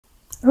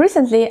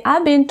Recently,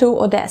 I've been to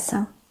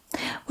Odessa,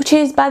 which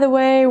is, by the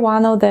way,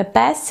 one of the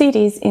best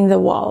cities in the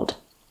world.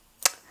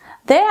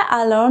 There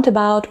I learned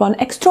about one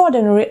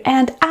extraordinary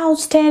and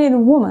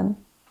outstanding woman.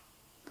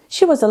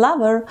 She was a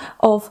lover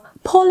of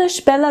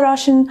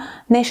Polish-Belarusian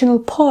national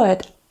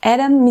poet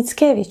Adam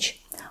Mickiewicz.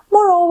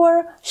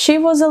 Moreover, she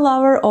was a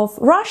lover of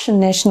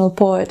Russian national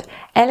poet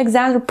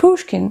Alexander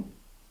Pushkin.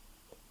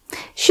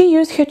 She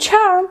used her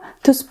charm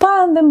to spy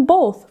on them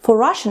both for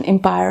Russian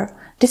Empire,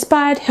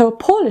 despite her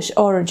Polish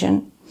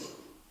origin.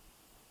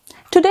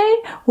 Today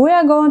we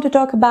are going to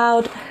talk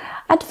about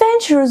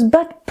adventurous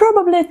but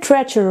probably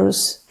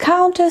treacherous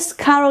Countess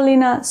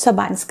Karolina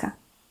Sobanska.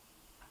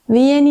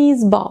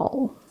 Viennese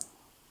Ball.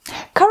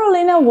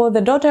 Karolina was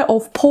the daughter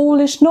of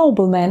Polish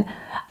nobleman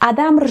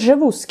Adam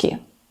Rzewuski.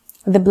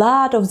 The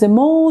blood of the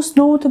most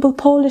notable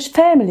Polish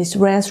families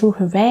ran through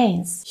her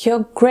veins. Her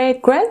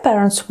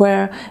great-grandparents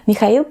were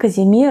Mikhail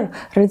Kazimir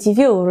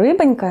Radziwiłł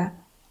Rybanka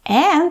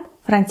and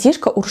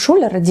Franciszka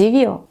Urszula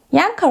Radziwiłł.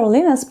 Young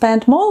Karolina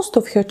spent most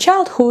of her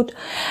childhood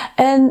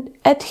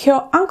at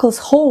her uncle's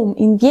home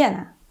in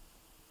Vienna.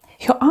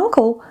 Her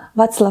uncle,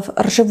 Wacław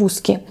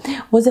Rzewuski,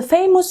 was a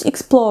famous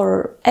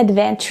explorer,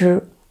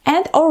 adventurer,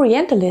 and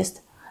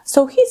orientalist,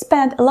 so he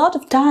spent a lot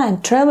of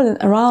time traveling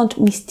around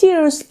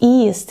mysterious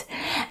East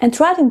and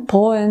writing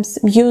poems,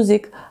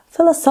 music,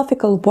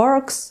 philosophical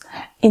works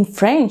in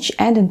French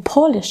and in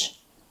Polish.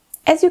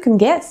 As you can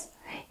guess,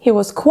 he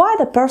was quite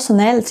a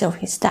personality of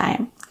his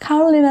time.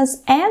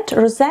 Karolina's aunt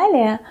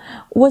Rosalia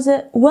was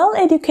a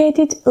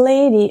well-educated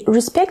lady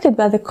respected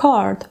by the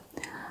court.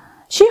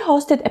 She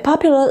hosted a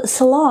popular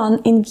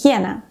salon in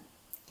Vienna.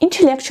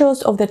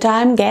 Intellectuals of the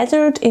time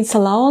gathered in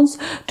salons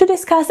to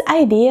discuss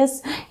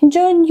ideas,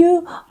 enjoy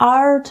new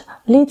art,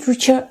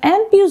 literature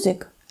and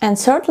music, and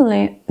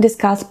certainly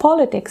discuss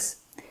politics.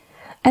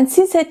 And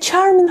since a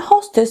charming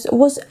hostess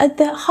was at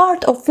the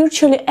heart of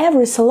virtually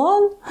every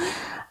salon,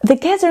 the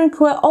gatherings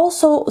were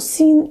also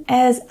seen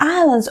as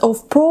islands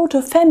of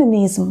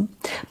proto-feminism,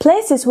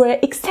 places where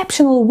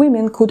exceptional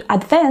women could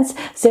advance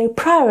their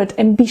private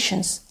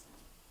ambitions.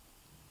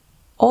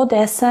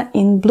 Odessa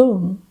in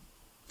bloom.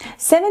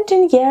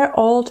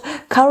 17-year-old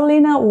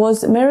Karolina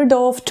was married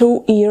off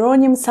to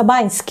Jeronim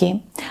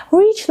Sabański,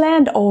 rich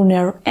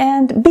landowner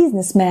and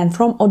businessman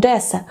from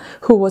Odessa,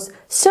 who was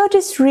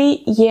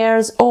 33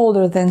 years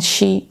older than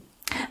she.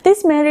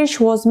 This marriage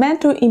was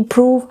meant to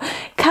improve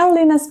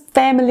Karolina's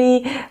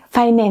family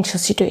financial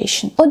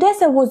situation.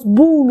 Odessa was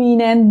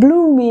booming and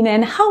blooming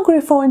and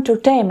hungry for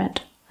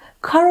entertainment.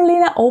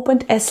 Karolina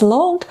opened a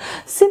salon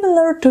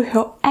similar to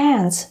her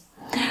aunt's.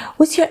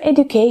 With her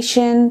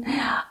education,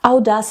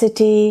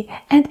 audacity,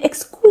 and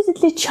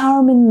exquisitely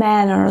charming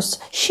manners,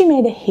 she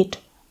made a hit.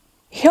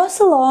 Her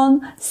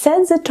salon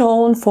set the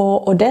tone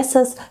for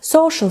Odessa's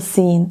social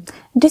scene.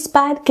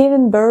 Despite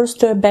giving birth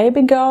to a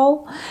baby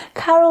girl,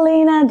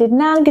 Karolina did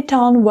not get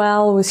on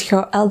well with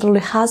her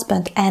elderly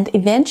husband and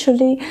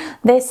eventually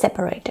they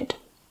separated.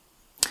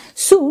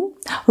 Soon,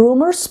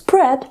 rumors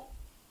spread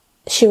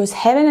she was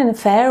having an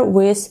affair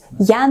with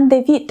Jan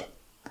David,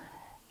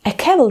 a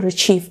cavalry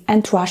chief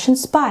and Russian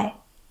spy,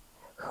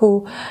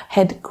 who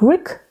had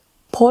Greek,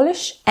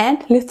 Polish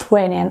and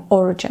Lithuanian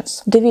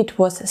origins. David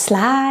was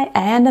sly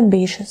and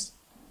ambitious.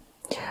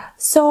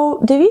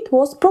 So David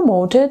was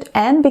promoted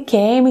and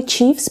became a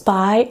chief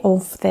spy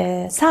of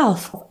the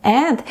south,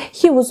 and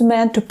he was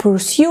meant to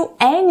pursue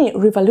any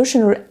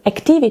revolutionary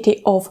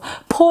activity of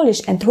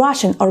Polish and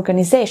Russian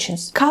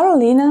organizations.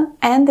 Karolina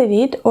and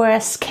David were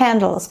a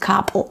scandalous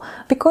couple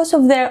because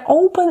of their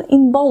open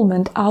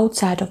involvement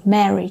outside of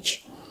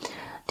marriage.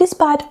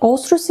 Despite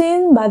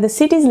ostracism by the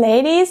city's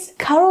ladies,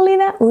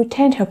 Karolina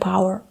retained her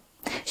power.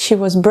 She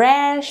was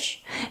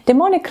brash,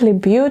 demonically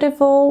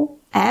beautiful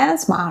and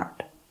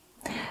smart.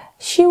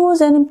 She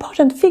was an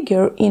important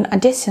figure in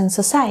Odessian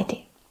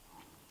society.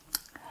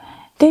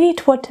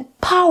 David was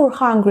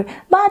power-hungry,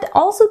 but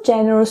also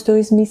generous to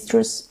his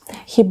mistress.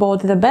 He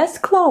bought the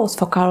best clothes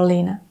for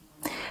Karolina,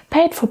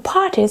 paid for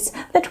parties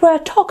that were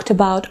talked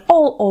about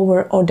all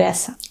over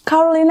Odessa.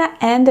 Karolina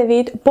and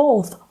David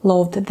both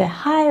loved the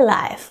high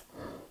life.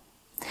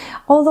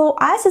 Although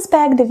I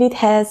suspect David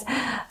has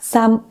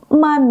some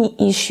mommy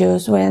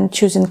issues when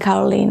choosing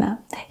Karolina.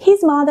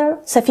 His mother,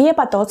 Sofia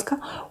Potocka,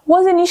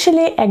 was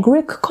initially a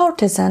Greek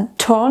courtesan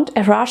turned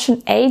a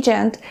Russian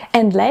agent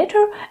and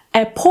later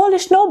a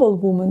Polish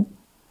noblewoman.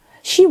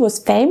 She was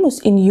famous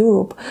in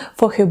Europe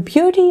for her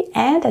beauty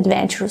and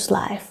adventurous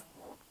life.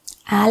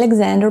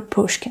 Alexander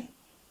Pushkin.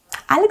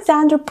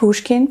 Alexander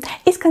Pushkin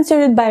is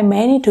considered by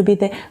many to be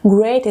the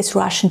greatest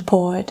Russian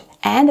poet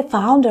and the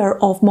founder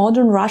of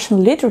modern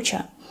Russian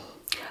literature.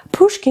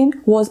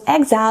 Pushkin was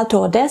exiled to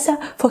Odessa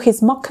for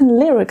his mocking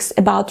lyrics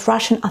about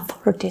Russian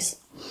authorities.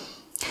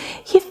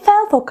 He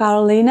fell for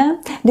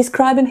Karolina,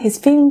 describing his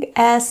feeling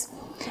as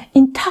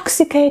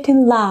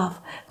intoxicating love,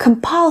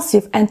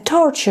 compulsive and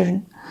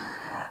torturing,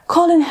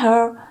 calling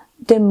her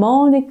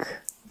demonic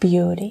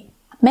beauty.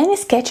 Many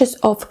sketches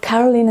of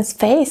Karolina's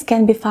face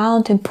can be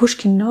found in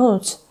Pushkin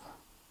notes.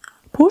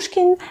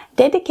 Pushkin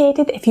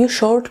dedicated a few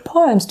short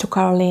poems to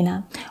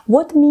Karolina.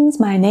 What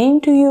means my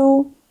name to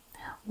you?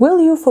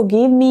 Will you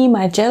forgive me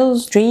my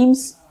jealous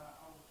dreams?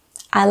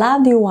 I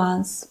loved you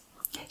once.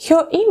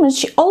 Her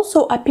image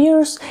also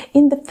appears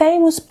in the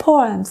famous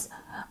poems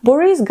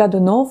Boris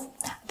Godunov,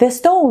 The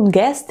Stone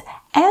Guest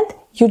and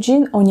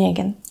Eugene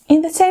Onegin.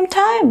 In the same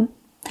time,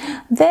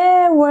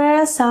 there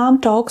were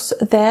some talks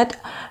that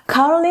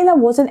Karolina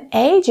was an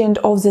agent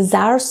of the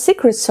Tsar's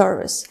secret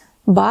service,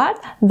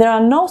 but there are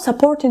no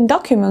supporting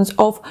documents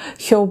of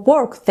her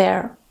work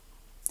there.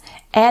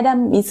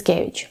 Adam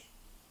Mickiewicz.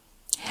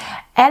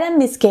 Adam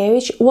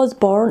Mickiewicz was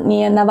born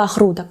near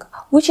Novokhrudok,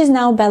 which is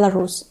now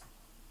Belarus.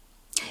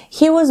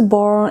 He was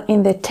born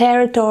in the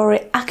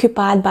territory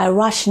occupied by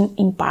Russian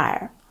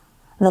Empire,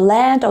 the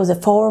land of the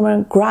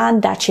former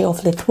Grand Duchy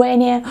of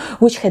Lithuania,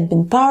 which had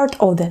been part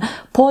of the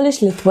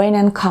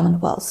Polish-Lithuanian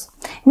Commonwealth.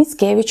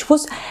 Mickiewicz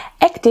was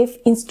active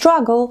in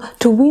struggle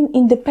to win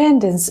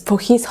independence for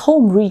his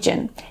home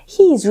region.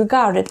 He is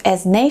regarded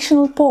as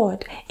national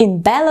poet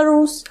in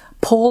Belarus,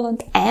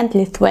 Poland and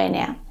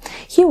Lithuania.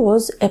 He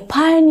was a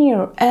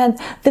pioneer and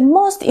the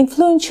most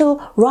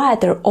influential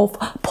writer of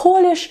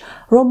Polish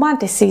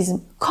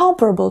Romanticism,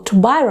 comparable to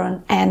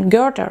Byron and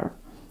Goethe.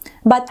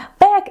 But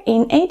back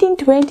in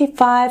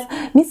 1825,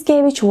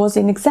 Mickiewicz was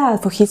in exile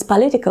for his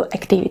political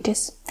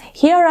activities.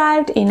 He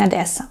arrived in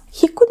Odessa.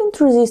 He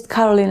couldn't resist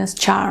Karolina's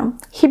charm.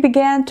 He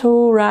began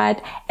to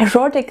write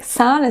erotic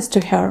sonnets to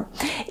her.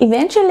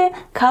 Eventually,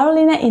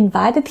 Karolina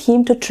invited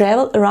him to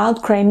travel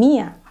around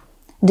Crimea.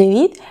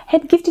 David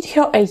had gifted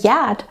her a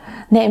yacht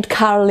named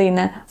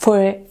Karolina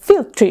for a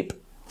field trip.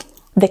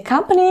 The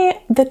company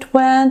that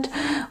went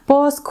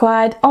was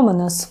quite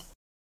ominous.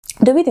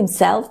 David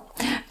himself,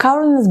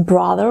 Karolina's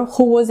brother,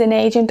 who was an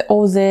agent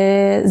of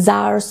the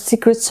Tsar's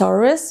secret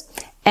service,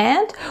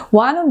 and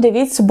one of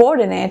David's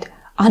subordinates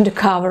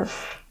undercover.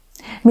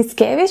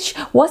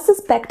 Mickiewicz was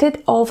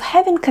suspected of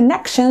having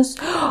connections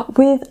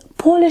with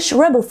Polish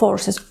rebel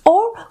forces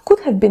or could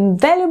have been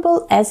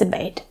valuable as a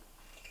bait.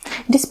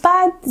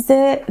 Despite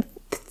the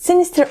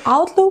sinister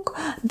outlook,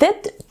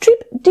 that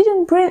trip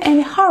didn't bring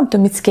any harm to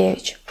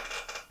Mickiewicz.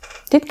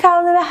 Did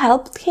Karolina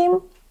help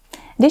him?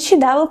 Did she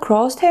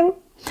double-cross him?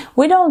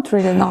 We don't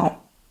really know.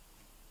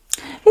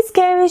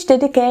 Mickiewicz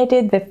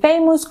dedicated the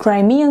famous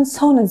Crimean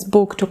Sonnets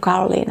book to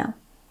Karolina.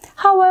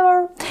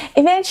 However,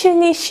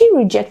 eventually she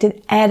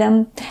rejected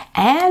Adam,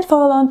 and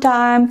for a long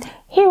time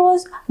he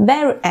was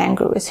very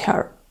angry with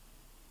her.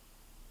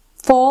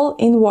 Fall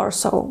in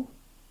Warsaw.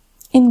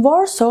 In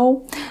Warsaw,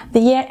 the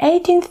year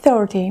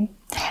 1830,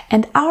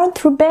 an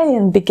armed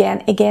rebellion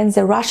began against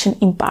the Russian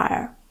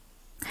Empire.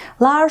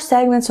 Large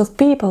segments of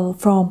people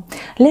from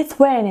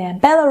Lithuania,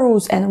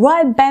 Belarus and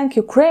right-bank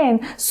Ukraine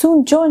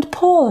soon joined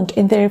Poland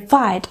in their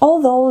fight.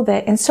 Although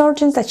the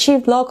insurgents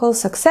achieved local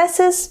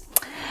successes,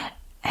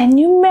 a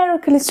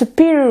numerically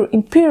superior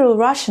Imperial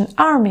Russian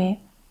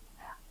army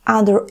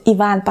under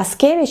Ivan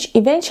Paskevich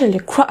eventually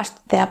crushed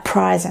the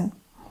uprising.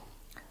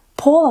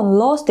 Poland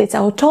lost its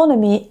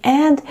autonomy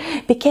and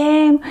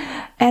became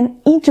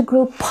an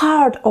integral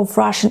part of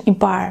Russian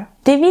Empire.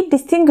 David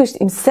distinguished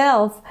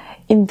himself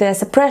in the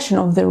suppression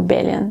of the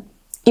rebellion.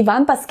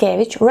 Ivan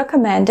Paskevich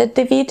recommended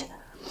David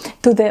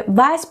to the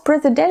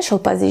vice-presidential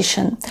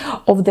position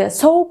of the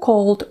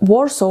so-called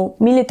Warsaw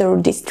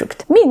military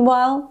district.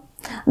 Meanwhile,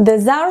 the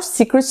Tsar's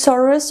secret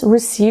service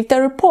received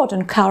a report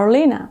on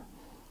Karolina.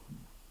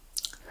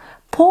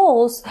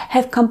 Poles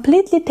have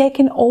completely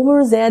taken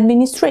over the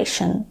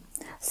administration.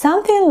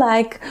 Something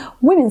like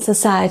Women's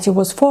Society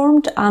was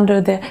formed under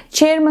the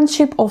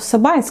chairmanship of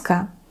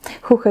Sobanska,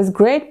 who has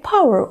great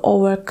power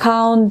over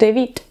Count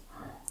David.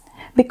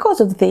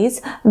 Because of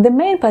this, the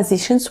main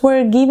positions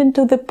were given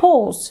to the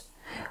Poles,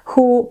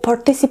 who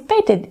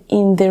participated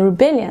in the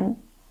rebellion.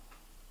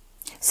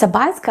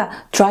 Sobanska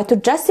tried to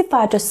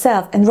justify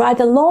herself and write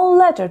a long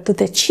letter to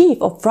the chief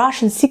of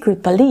Russian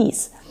secret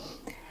police,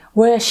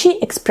 where she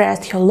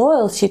expressed her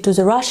loyalty to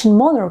the Russian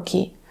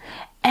monarchy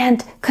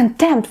and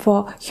contempt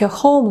for her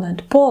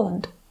homeland,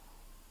 Poland.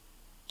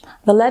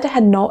 The letter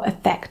had no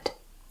effect,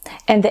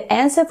 and the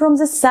answer from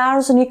the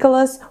Tsar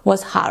Nicholas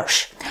was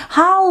harsh.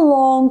 How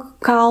long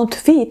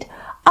Count David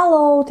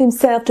allowed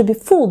himself to be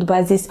fooled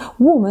by this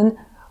woman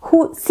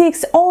who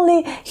seeks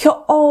only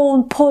her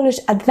own Polish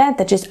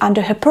advantages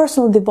under her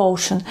personal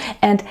devotion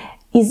and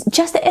is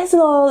just as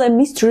loyal and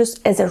mistress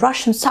as a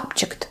Russian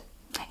subject.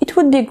 It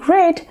would be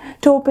great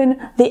to open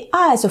the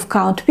eyes of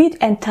Count David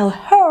and tell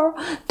her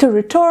to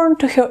return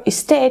to her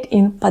estate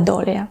in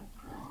Podolia.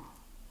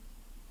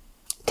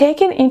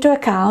 Taking into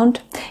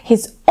account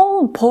his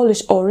own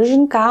Polish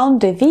origin, Count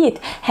David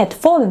had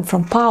fallen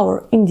from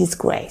power in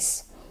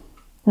disgrace.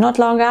 Not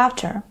long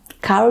after,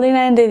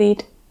 Karolina and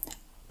David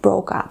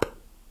broke up.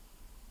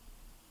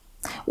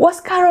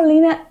 Was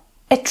Karolina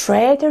a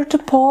traitor to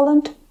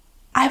Poland?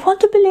 I want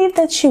to believe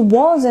that she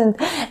wasn't,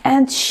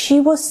 and she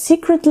was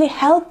secretly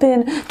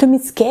helping to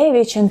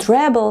Mickiewicz and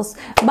rebels,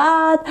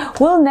 but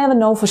we'll never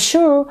know for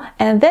sure.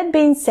 And that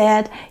being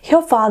said,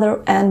 her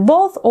father and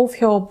both of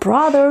her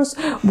brothers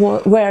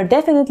were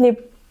definitely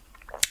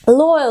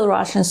loyal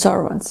Russian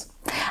servants.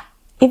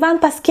 Ivan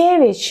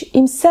Paskevich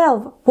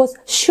himself was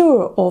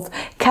sure of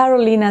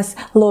Karolina's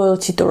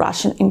loyalty to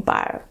Russian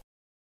Empire.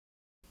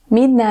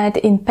 Midnight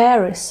in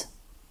Paris.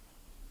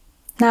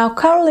 Now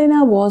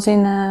Karolina was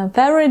in a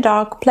very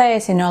dark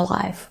place in her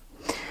life.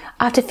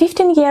 After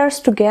 15 years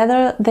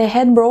together, they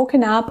had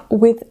broken up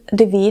with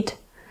David,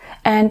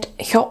 and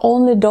her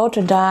only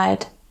daughter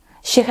died.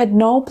 She had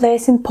no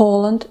place in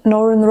Poland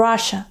nor in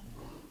Russia.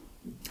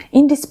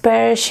 In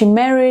despair, she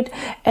married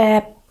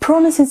a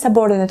promising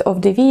subordinate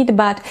of David,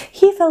 but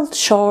he fell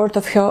short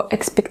of her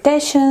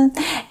expectation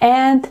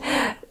and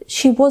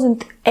she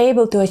wasn't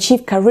able to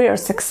achieve career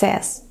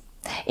success.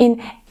 In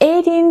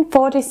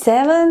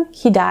 1847,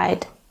 he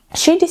died.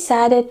 She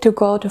decided to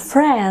go to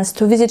France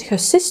to visit her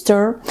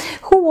sister,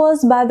 who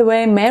was, by the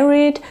way,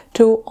 married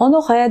to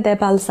Honoré de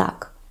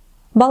Balzac.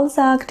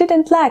 Balzac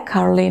didn't like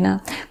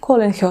Karolina,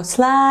 calling her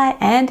sly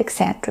and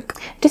eccentric.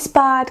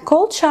 Despite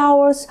cold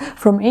showers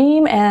from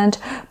him and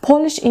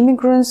Polish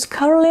immigrants,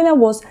 Karolina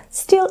was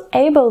still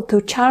able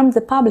to charm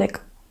the public.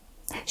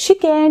 She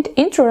gained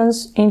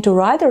entrance into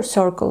writer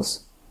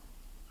circles.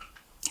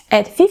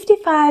 At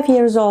 55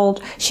 years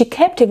old, she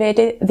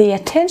captivated the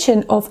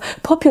attention of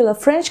popular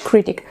French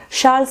critic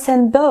Charles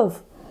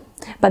Sainte-Beuve,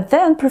 but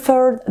then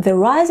preferred the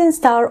rising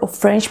star of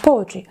French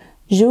poetry,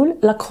 Jules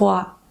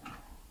Lacroix.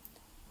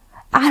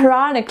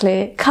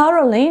 Ironically,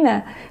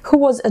 Karolina, who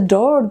was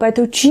adored by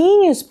two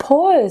genius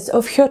poets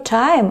of her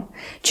time,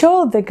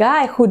 chose the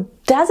guy who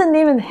doesn't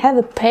even have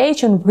a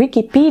page on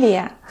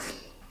Wikipedia.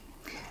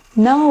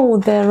 No,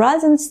 the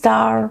rising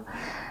star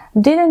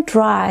didn't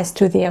rise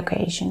to the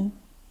occasion.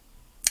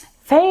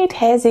 Fate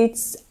has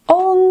its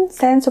own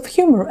sense of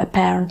humor,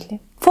 apparently.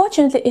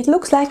 Fortunately, it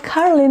looks like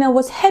Karolina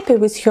was happy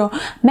with her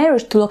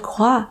marriage to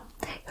Lacroix.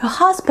 Her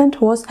husband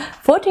was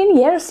 14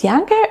 years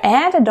younger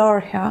and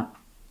adored her.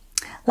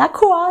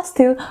 Lacroix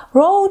still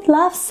wrote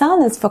love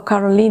sonnets for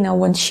Karolina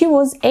when she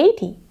was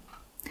 80.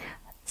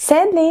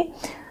 Sadly,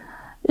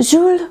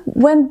 Jules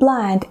went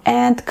blind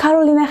and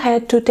Karolina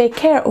had to take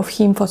care of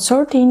him for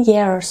 13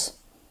 years.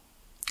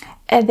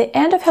 At the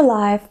end of her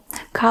life,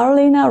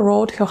 Karolina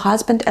wrote her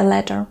husband a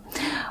letter,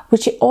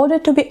 which she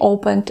ordered to be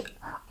opened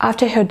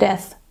after her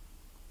death.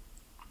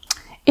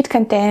 It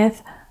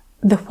contains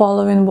the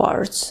following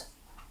words: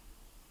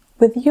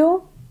 "With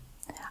you,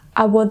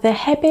 I was the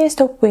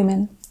happiest of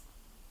women.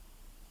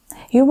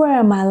 You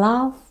were my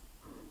love,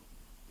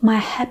 my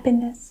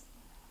happiness,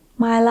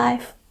 my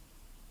life.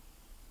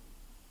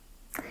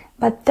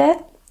 But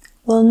death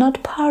will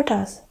not part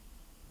us.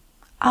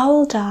 I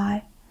will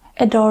die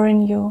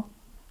adoring you,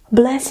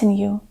 blessing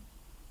you.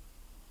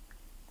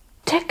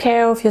 Take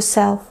care of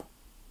yourself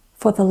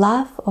for the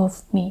love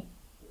of me."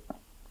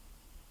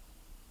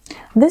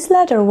 This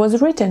letter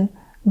was written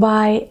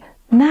by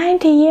a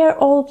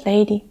 90-year-old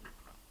lady.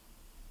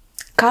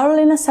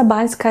 Karolina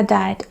Sobanska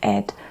died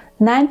at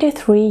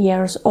 93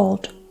 years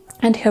old,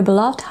 and her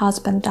beloved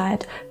husband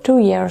died 2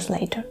 years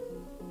later.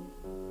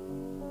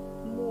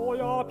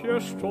 Moja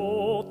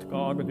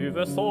pieszczotka, gdy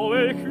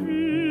wesołej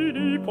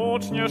chwili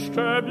pocznie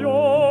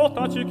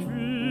szczebiotać i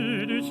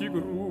kwilić i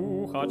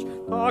gruchać,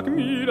 tak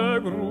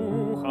mile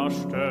grucha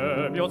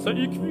szczebioce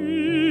i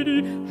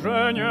kwili,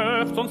 że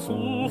nie chcąc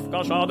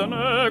słówka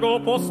żadnego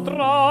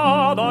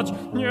postradać,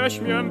 nie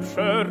śmiem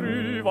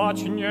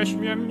przerywać, nie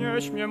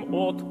śmiem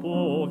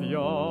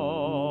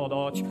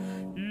odpowiadać.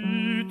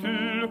 I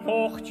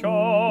tylko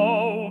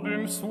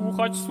chciałbym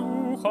słuchać,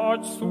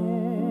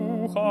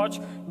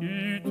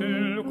 i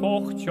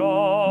tylko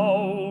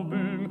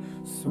chciałbym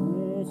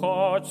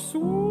słuchać.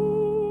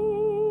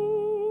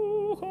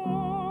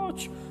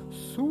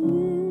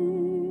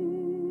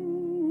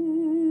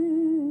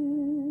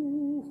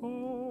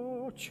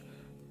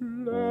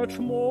 Lecz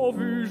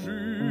mowy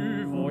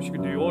żywość,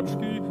 gdy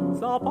oczki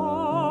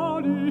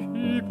zapali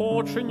i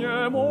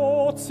pocznie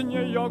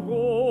mocniej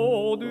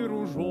jagody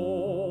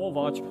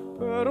różować,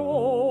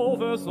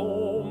 perowe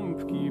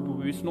ząbki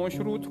błysną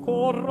śród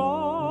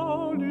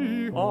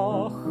korali.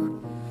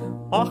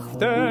 Ach, w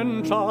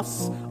ten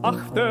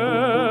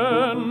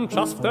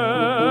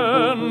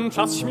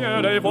czas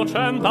śmielej w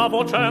oczęta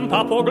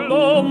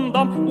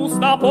poglądam,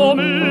 usta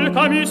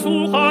pomykam i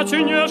słuchać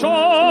nie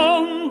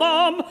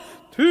żądam.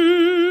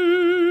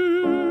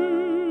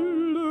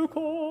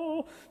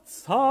 Tylko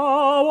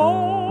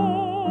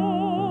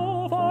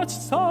całować,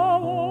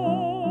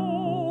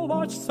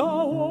 całować.